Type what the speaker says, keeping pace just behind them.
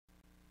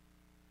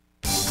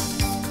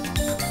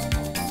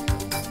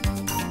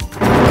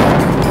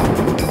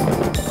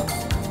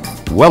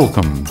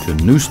Welcome to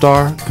New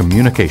Star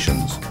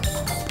Communications,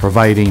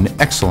 providing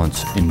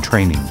excellence in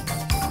training.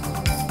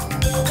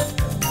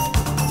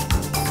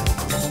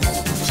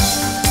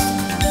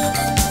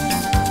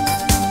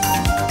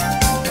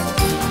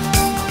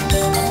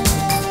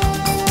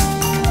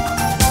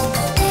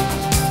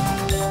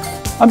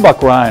 I'm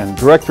Buck Ryan,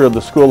 Director of the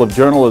School of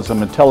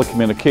Journalism and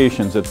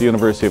Telecommunications at the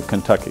University of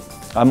Kentucky.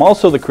 I'm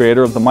also the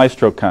creator of the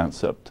Maestro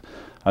Concept,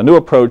 a new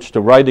approach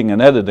to writing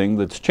and editing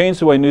that's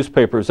changed the way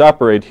newspapers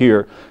operate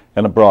here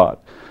and abroad.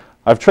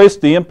 I've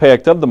traced the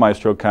impact of the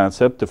Maestro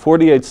Concept to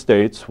 48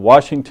 states,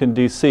 Washington,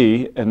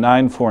 D.C., and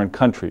 9 foreign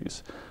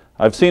countries.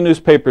 I've seen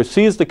newspapers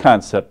seize the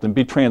concept and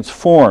be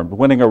transformed,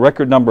 winning a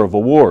record number of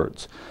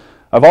awards.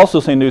 I've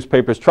also seen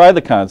newspapers try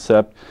the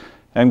concept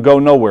and go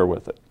nowhere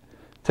with it.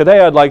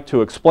 Today I'd like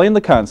to explain the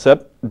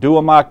concept, do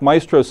a mock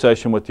Maestro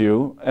session with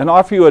you, and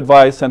offer you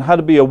advice on how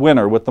to be a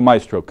winner with the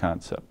Maestro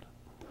Concept.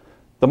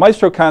 The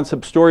Maestro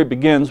Concept story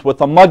begins with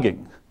a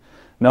mugging.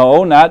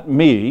 No, not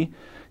me.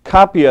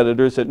 Copy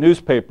editors at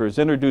newspapers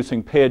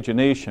introducing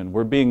pagination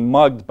were being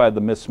mugged by the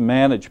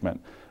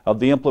mismanagement of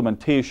the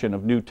implementation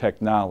of new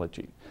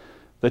technology.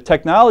 The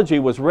technology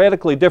was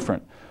radically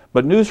different,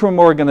 but newsroom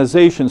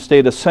organization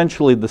stayed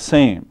essentially the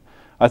same.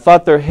 I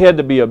thought there had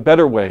to be a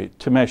better way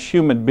to mesh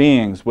human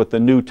beings with the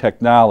new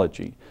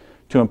technology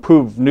to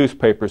improve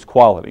newspapers'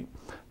 quality.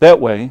 That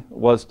way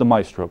was the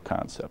Maestro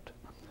Concept.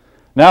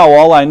 Now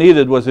all I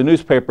needed was a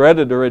newspaper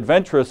editor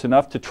adventurous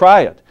enough to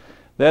try it.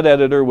 That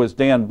editor was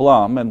Dan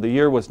Blum, and the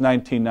year was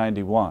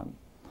 1991.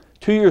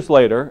 2 years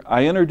later,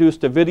 I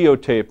introduced a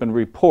videotape and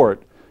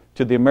report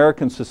to the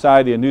American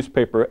Society of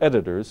Newspaper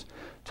Editors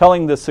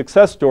telling the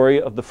success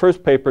story of the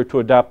first paper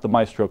to adopt the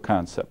Maestro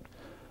Concept.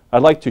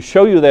 I'd like to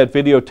show you that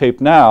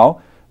videotape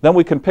now, then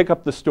we can pick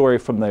up the story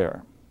from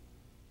there.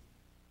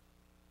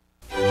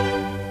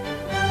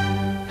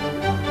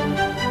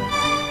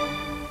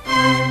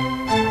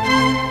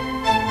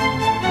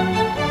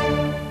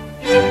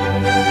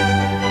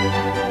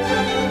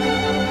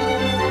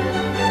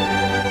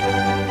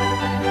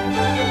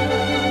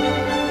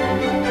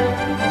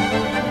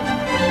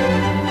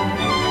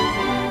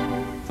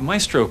 The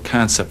Maestro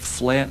Concept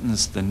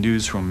flattens the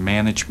newsroom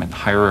management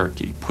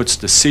hierarchy, puts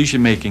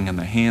decision-making in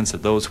the hands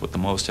of those with the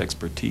most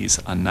expertise,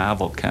 a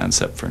novel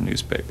concept for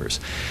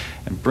newspapers,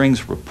 and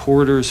brings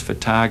reporters,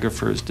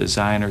 photographers,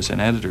 designers, and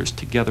editors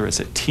together as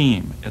a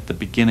team at the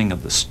beginning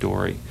of the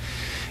story.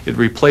 It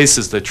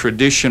replaces the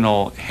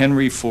traditional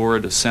Henry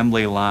Ford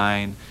assembly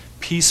line,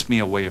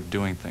 piecemeal way of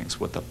doing things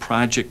with a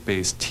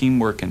project-based,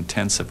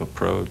 teamwork-intensive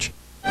approach.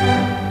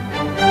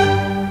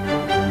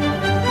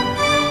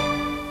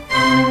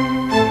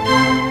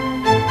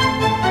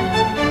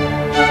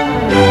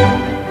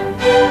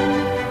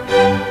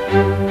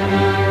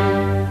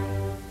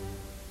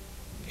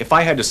 If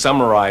I had to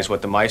summarize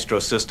what the Maestro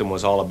system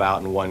was all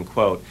about in one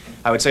quote,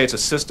 I would say it's a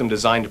system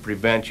designed to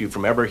prevent you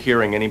from ever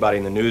hearing anybody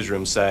in the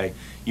newsroom say,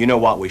 "You know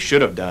what we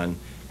should have done,"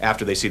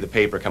 after they see the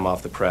paper come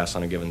off the press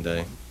on a given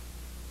day.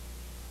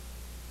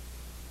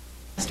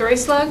 Story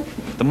slug?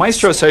 The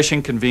Maestro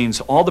session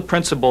convenes all the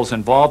principals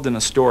involved in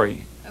a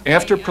story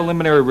after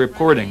preliminary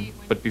reporting,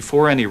 but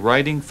before any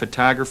writing,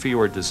 photography,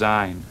 or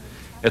design.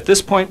 At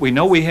this point, we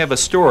know we have a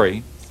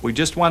story. We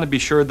just want to be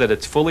sure that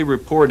it's fully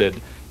reported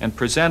and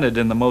presented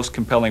in the most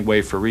compelling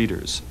way for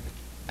readers.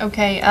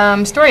 Okay,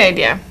 story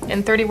idea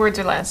in 30 words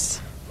or less.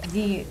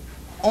 The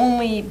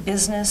only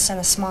business in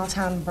a small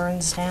town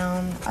burns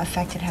down,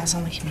 effect it has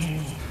on the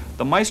community.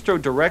 The Maestro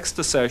directs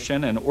the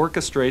session and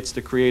orchestrates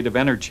the creative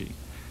energy.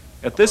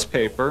 At this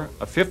paper,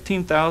 a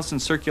 15,000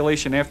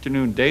 circulation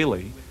afternoon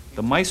daily,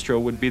 the Maestro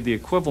would be the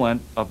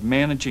equivalent of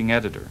managing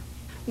editor.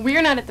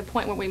 We're not at the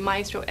point where we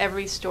Maestro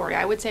every story.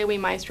 I would say we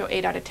Maestro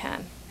 8 out of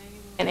 10.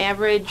 An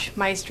average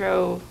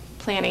Maestro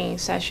planning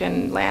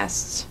session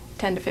lasts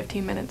 10 to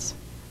 15 minutes.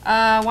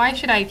 Why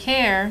should I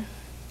care?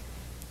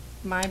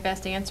 My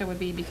best answer would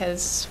be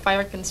because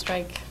fire can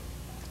strike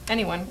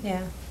anyone.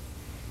 Yeah.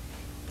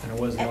 And it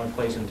was the only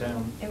place in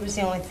town. It was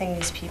the only thing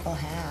these people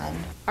had.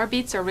 Our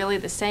beats are really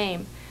the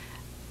same.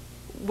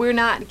 We're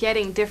not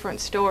getting different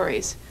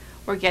stories.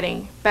 We're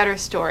getting better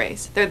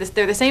stories. They're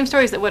the same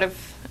stories that would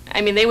have,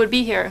 I mean, they would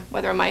be here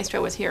whether a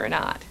Maestro was here or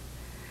not.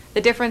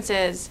 The difference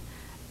is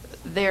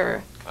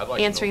they're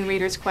answering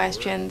readers'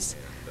 questions,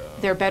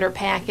 they're better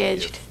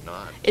packaged,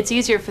 it's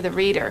easier for the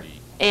reader,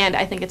 and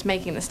I think it's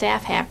making the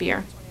staff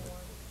happier.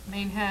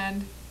 Main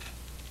head,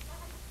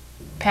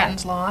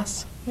 Patton's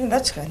loss. Yeah,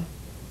 that's good.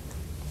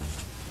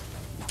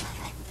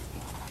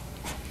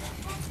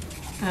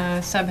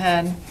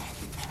 Subhead.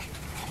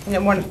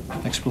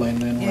 Explain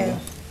then. Yeah.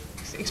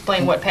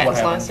 Explain what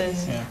Patton's loss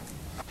is. Yeah.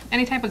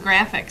 Any type of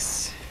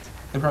graphics.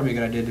 It'd probably be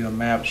a good idea to do a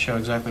map to show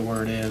exactly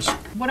where it is.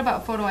 What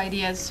about photo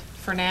ideas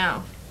for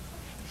now?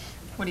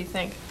 What do you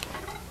think?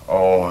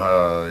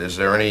 Oh, is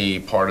there any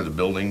part of the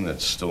building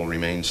that still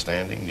remains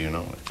standing? Do you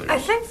know if I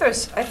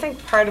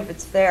think part of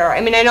it's there.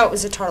 I mean, I know it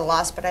was a total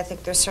loss, but I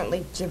think there's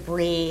certainly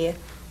debris.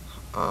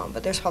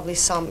 But there's probably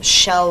some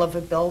shell of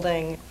a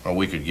building. Well,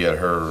 we could get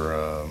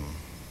her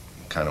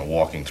kind of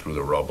walking through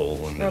the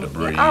rubble and the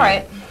debris. All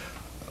right.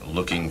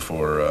 looking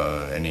for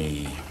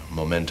any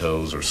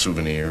mementos or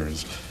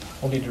souvenirs?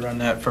 We'll need to run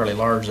that fairly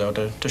large, though,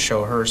 to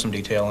show her some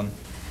detail. And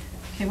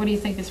Okay, what do you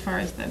think as far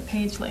as the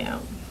page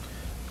layout?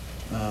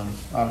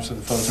 obviously,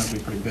 the photo's going to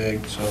be pretty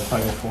big, so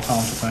probably go full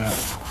columns with that.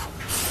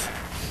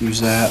 Use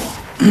that.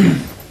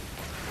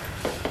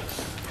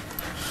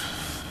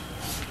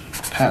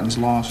 Patton's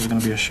loss is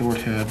going to be a short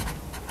head.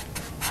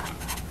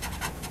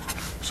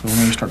 So we'll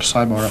maybe start the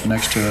sidebar up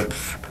next to it,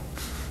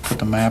 put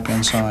the map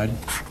inside,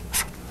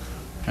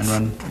 and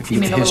run, if you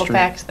You get mean the the little history.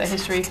 facts, the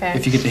history facts?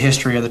 If you get the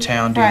history of the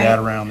town, do Right. that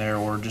around there,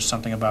 or just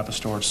something about the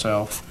store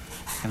itself,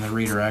 and the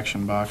reader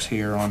action box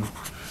here on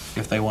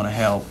if they want to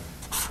help,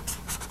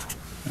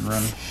 and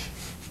run.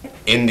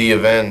 In the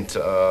event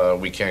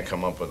we can't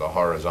come up with a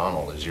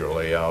horizontal, is your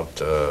layout,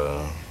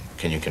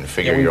 can you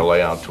configure your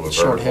layout to a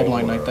vertical? Short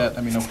headline like that,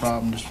 I mean, no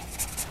problem, just.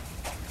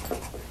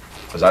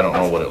 Because I don't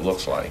know what it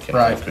looks like. You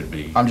know, Right. It could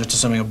be. I'm just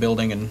assuming a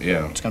building and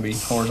Yeah. it's gonna be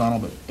horizontal,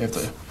 but if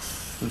the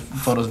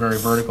photo's very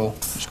vertical,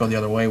 just go the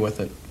other way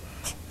with it.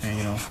 And,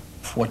 you know,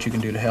 what you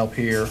can do to help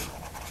here,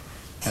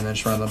 and then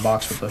just run the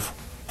box with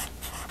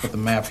the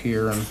map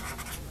here and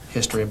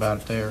history about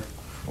it there.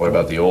 What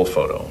about the old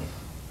photo?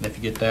 And if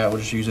you get that, we'll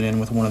just use it in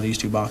with one of these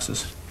two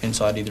boxes,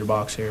 inside either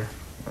box here.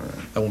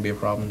 That won't be a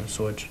problem to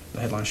switch.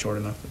 The headline's short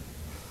enough that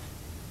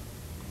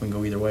we can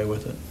go either way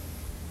with it.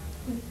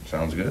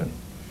 Sounds good.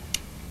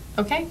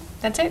 Okay,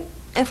 that's it.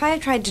 If I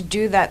had tried to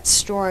do that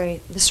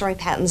story, the story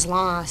Patton's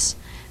Loss,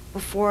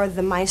 before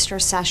the Maestro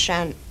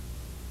session,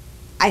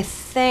 I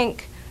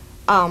think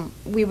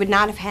we would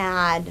not have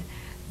had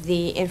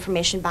the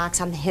information box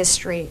on the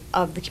history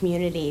of the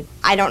community.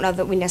 I don't know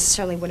that we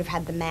necessarily would have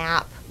had the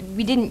map.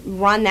 We didn't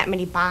run that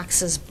many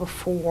boxes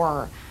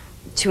before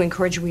to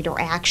encourage reader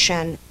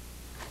action.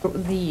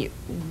 The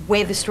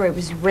way the story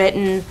was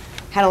written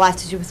had a lot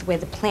to do with the way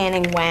the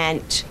planning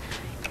went.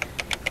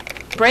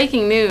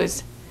 Breaking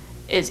news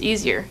is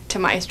easier to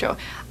Maestro.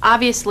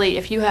 Obviously,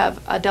 if you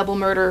have a double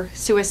murder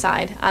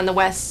suicide on the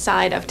west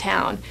side of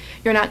town,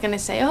 you're not going to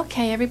say,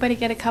 okay, everybody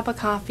get a cup of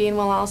coffee and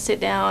we'll all sit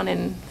down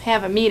and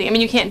have a meeting. I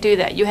mean, you can't do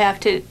that. You have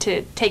to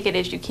take it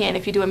as you can.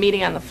 If you do a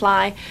meeting on the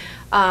fly,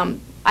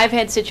 I've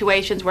had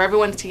situations where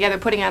everyone's together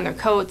putting on their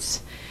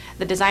coats.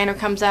 The designer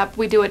comes up.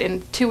 We do it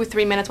in 2 or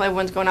 3 minutes while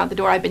everyone's going out the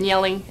door. I've been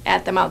yelling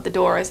at them out the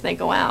door as they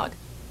go out.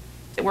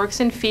 It works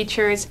in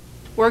features,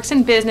 works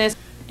in business,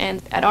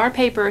 and at our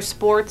paper,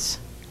 sports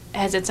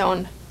has its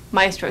own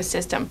Maestro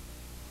system.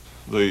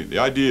 The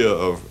idea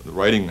of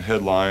writing the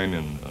headline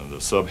and the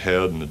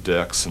subhead and the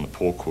decks and the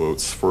pull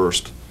quotes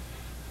first,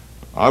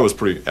 I was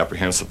pretty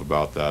apprehensive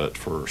about that at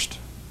first.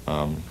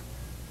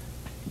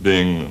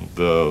 Being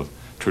the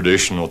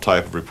traditional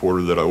type of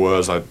reporter that I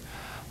was, I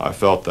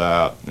felt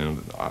that, you know,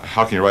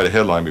 how can you write a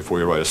headline before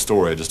you write a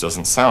story? It just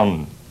doesn't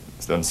sound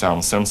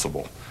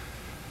sensible.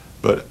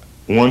 But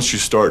once you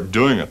start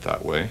doing it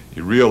that way,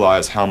 you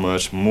realize how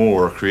much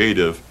more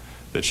creative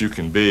that you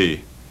can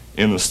be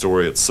in the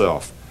story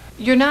itself.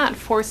 You're not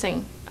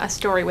forcing a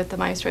story with the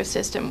Maestro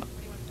system.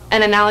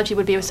 An analogy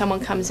would be if someone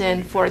comes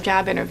in for a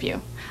job interview.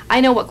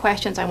 I know what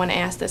questions I want to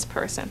ask this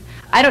person.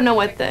 I don't know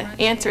what the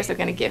answers they're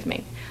going to give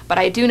me, but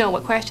I do know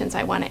what questions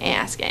I want to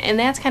ask, and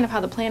that's kind of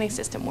how the planning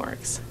system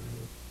works.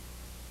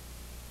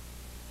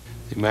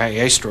 The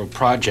Maestro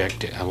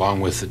project,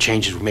 along with the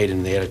changes we made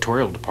in the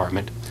editorial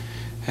department,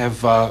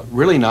 have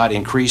really not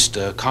increased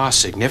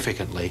costs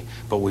significantly,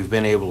 but we've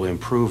been able to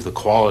improve the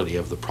quality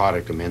of the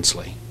product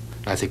immensely.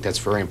 I think that's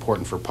very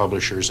important for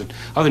publishers and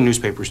other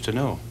newspapers to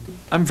know.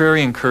 I'm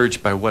very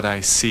encouraged by what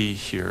I see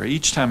here.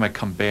 Each time I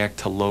come back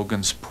to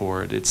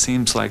Logansport, it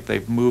seems like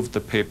they've moved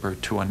the paper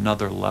to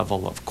another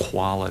level of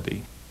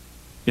quality.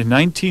 In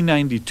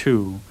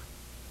 1992,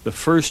 the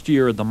first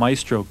year of the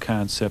Maestro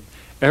Concept,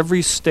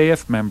 every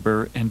staff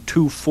member and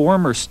 2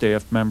 former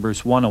staff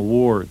members won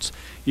awards,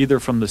 either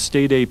from the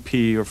State AP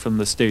or from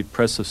the State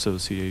Press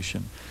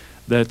Association.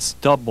 That's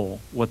double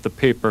what the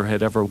paper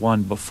had ever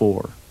won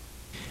before.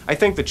 I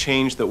think the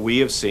change that we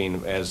have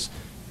seen as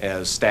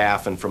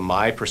staff and from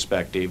my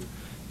perspective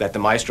that the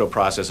Maestro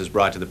process has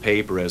brought to the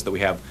paper is that we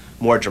have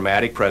more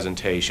dramatic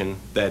presentation,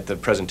 that the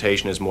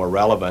presentation is more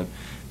relevant,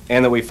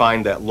 and that we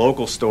find that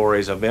local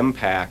stories of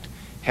impact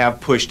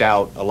have pushed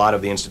out a lot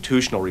of the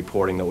institutional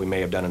reporting that we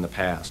may have done in the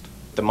past.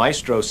 The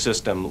Maestro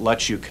system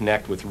lets you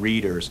connect with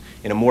readers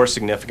in a more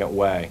significant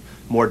way,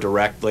 more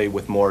directly,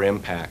 with more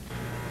impact.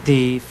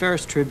 The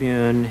Ferris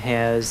Tribune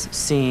has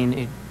seen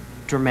a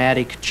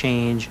dramatic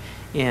change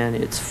in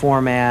its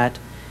format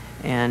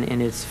and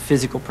in its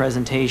physical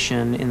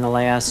presentation in the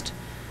last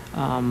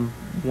 1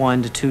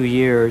 to 2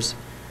 years.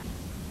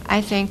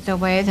 I think the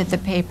way that the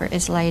paper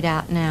is laid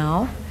out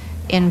now,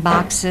 in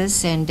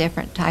boxes in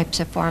different types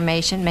of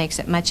formation, makes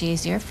it much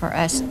easier for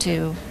us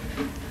to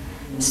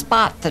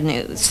spot the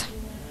news.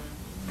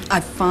 I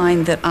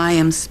find that I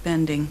am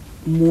spending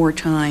more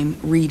time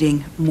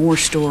reading more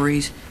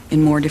stories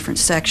in more different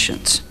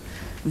sections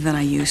than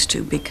I used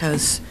to,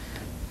 because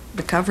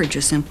the coverage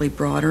is simply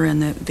broader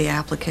and the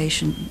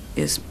application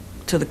is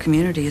to the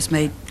community is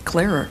made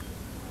clearer.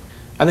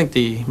 I think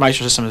the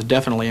Maestro system has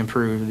definitely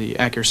improved the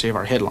accuracy of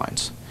our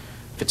headlines.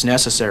 if it's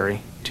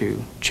necessary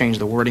to change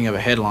the wording of a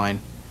headline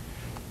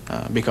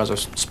because of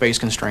space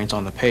constraints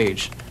on the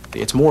page,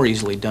 it's more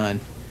easily done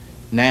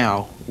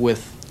now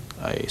with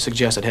a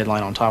suggested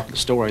headline on top of the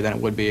story than it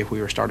would be if we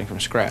were starting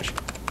from scratch.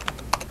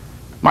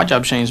 My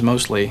job changed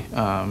mostly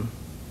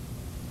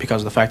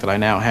because of the fact that I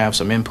now have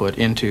some input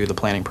into the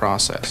planning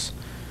process.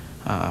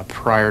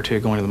 Prior to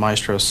going to the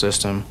Maestro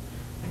system,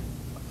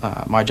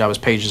 my job as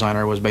page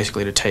designer was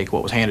basically to take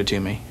what was handed to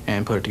me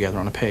and put it together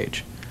on a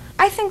page.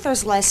 I think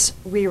there's less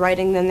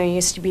rewriting than there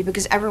used to be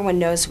because everyone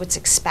knows what's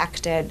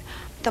expected.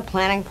 The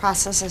planning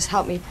process has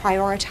helped me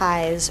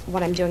prioritize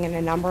what I'm doing in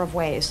a number of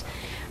ways.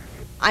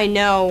 I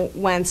know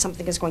when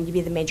something is going to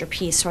be the major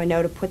piece, so I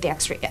know to put the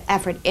extra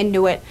effort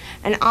into it.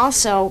 And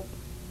also,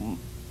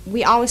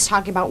 we always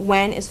talk about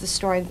when is the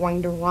story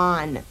going to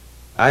run.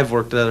 I've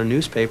worked at other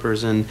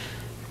newspapers, and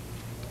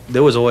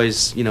there was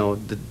always, you know,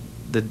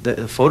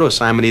 the photo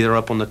assignment either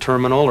up on the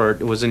terminal or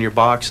it was in your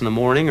box in the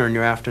morning or in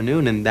your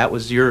afternoon, and that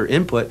was your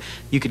input.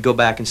 You could go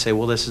back and say,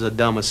 well, this is a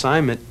dumb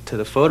assignment to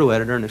the photo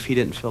editor, and if he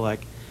didn't feel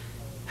like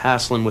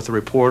hassling with the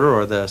reporter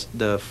or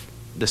the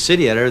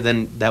city editor,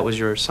 then that was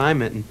your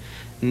assignment.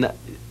 And that,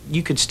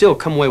 you could still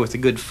come away with a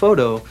good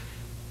photo,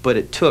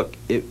 but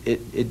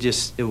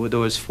there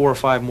was 4 or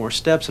 5 more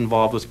steps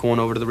involved with going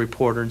over to the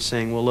reporter and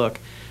saying, well, look,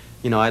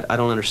 you know, I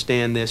don't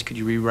understand this. Could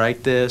you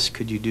rewrite this?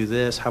 Could you do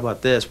this? How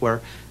about this? Where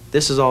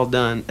this is all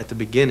done at the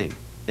beginning.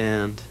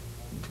 And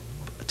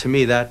to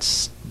me,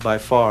 that's by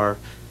far,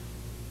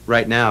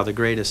 right now, the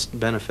greatest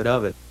benefit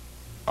of it.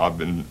 I've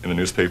been in the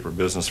newspaper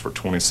business for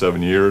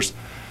 27 years.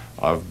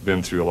 I've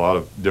been through a lot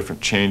of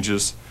different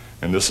changes,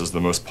 and this is the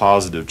most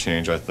positive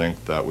change, I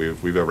think, that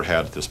we've ever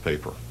had at this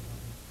paper.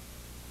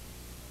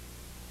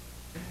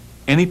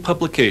 Any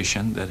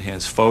publication that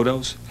has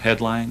photos,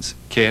 headlines,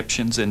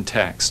 captions, and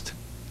text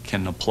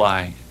can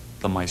apply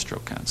the Maestro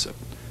concept.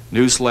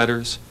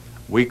 Newsletters,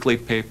 weekly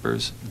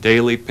papers,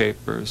 daily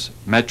papers,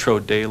 metro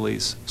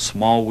dailies,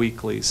 small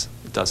weeklies,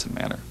 it doesn't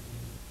matter.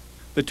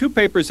 The 2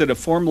 papers that have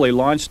formally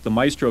launched the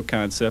Maestro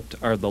concept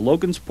are the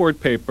Logansport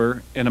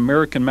paper and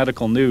American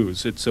Medical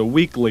News. It's a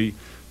weekly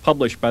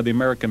published by the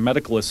American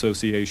Medical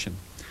Association.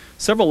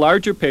 Several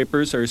larger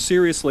papers are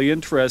seriously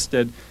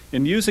interested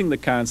in using the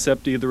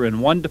concept either in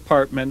one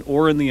department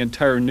or in the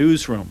entire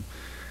newsroom.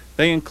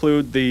 They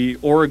include the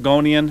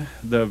Oregonian,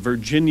 the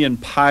Virginian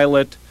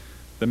Pilot,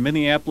 the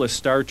Minneapolis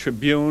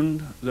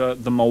Star-Tribune,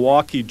 the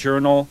Milwaukee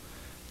Journal,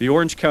 the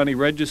Orange County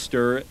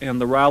Register, and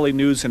the Raleigh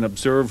News and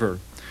Observer.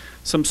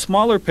 Some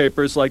smaller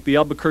papers like the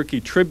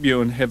Albuquerque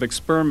Tribune have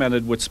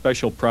experimented with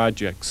special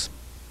projects.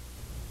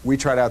 We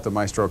tried out the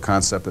Maestro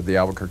concept at the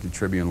Albuquerque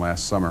Tribune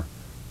last summer.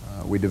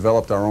 We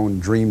developed our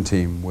own dream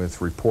team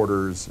with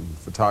reporters and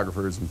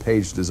photographers and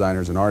page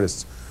designers and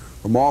artists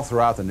from all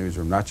throughout the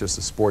newsroom, not just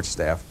the sports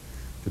staff,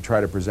 to try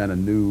to present a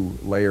new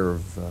layer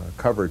of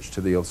coverage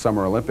to the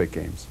Summer Olympic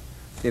Games.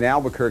 In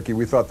Albuquerque,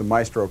 we thought the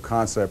Maestro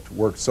concept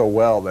worked so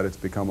well that it's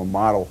become a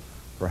model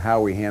for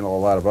how we handle a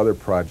lot of other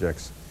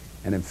projects.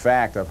 And in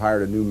fact, I've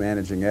hired a new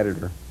managing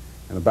editor,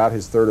 and about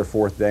his 3rd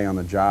or 4th day on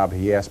the job,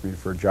 he asked me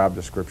for a job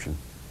description,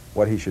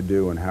 what he should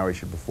do and how he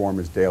should perform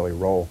his daily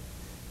role.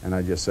 And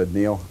I just said,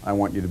 Neil, I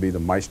want you to be the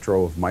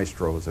maestro of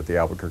maestros at the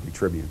Albuquerque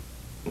Tribune.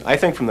 I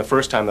think from the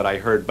first time that I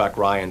heard Buck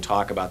Ryan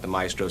talk about the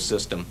Maestro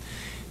system,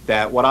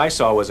 that what I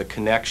saw was a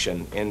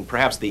connection and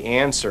perhaps the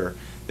answer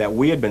that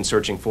we had been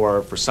searching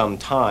for some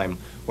time,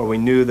 where we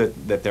knew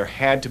that there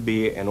had to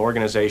be an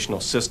organizational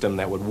system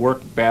that would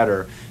work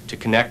better to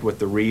connect with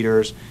the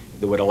readers,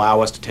 that would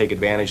allow us to take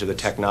advantage of the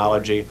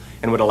technology,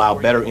 and would allow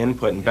better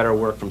input and better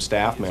work from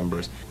staff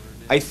members.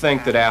 I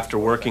think that after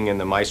working in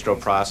the Maestro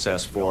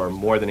process for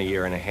more than a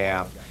year and a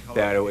half,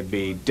 that it would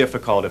be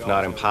difficult, if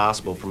not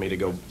impossible, for me to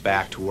go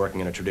back to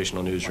working in a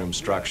traditional newsroom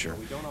structure.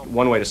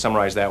 One way to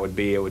summarize that would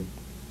be,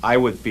 I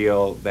would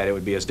feel that it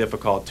would be as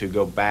difficult to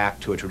go back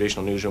to a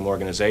traditional newsroom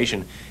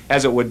organization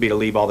as it would be to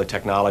leave all the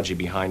technology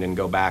behind and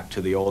go back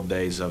to the old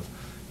days of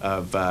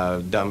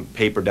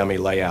paper dummy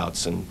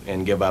layouts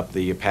and give up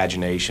the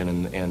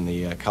pagination and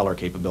the color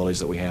capabilities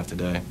that we have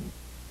today.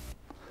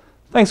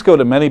 Thanks go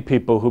to many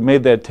people who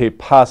made that tape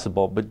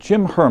possible, but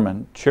Jim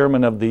Herman,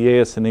 chairman of the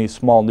AS&E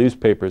Small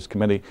Newspapers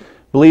Committee,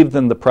 believed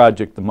in the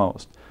project the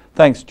most.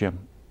 Thanks, Jim.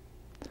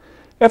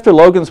 After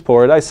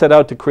Logansport, I set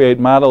out to create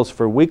models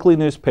for weekly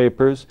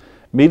newspapers,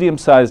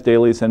 medium-sized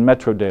dailies, and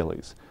metro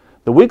dailies.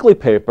 The weekly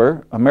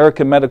paper,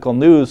 American Medical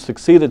News,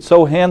 succeeded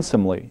so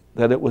handsomely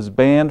that it was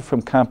banned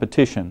from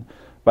competition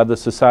by the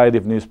Society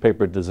of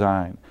Newspaper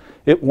Design.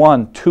 It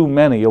won too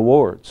many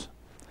awards.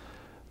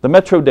 The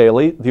Metro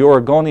Daily, the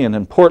Oregonian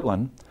in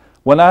Portland,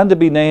 went on to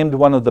be named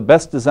one of the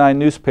best designed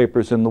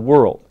newspapers in the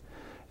world.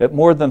 At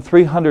more than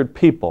 300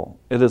 people,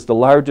 it is the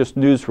largest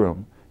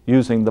newsroom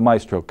using the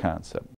Maestro concept.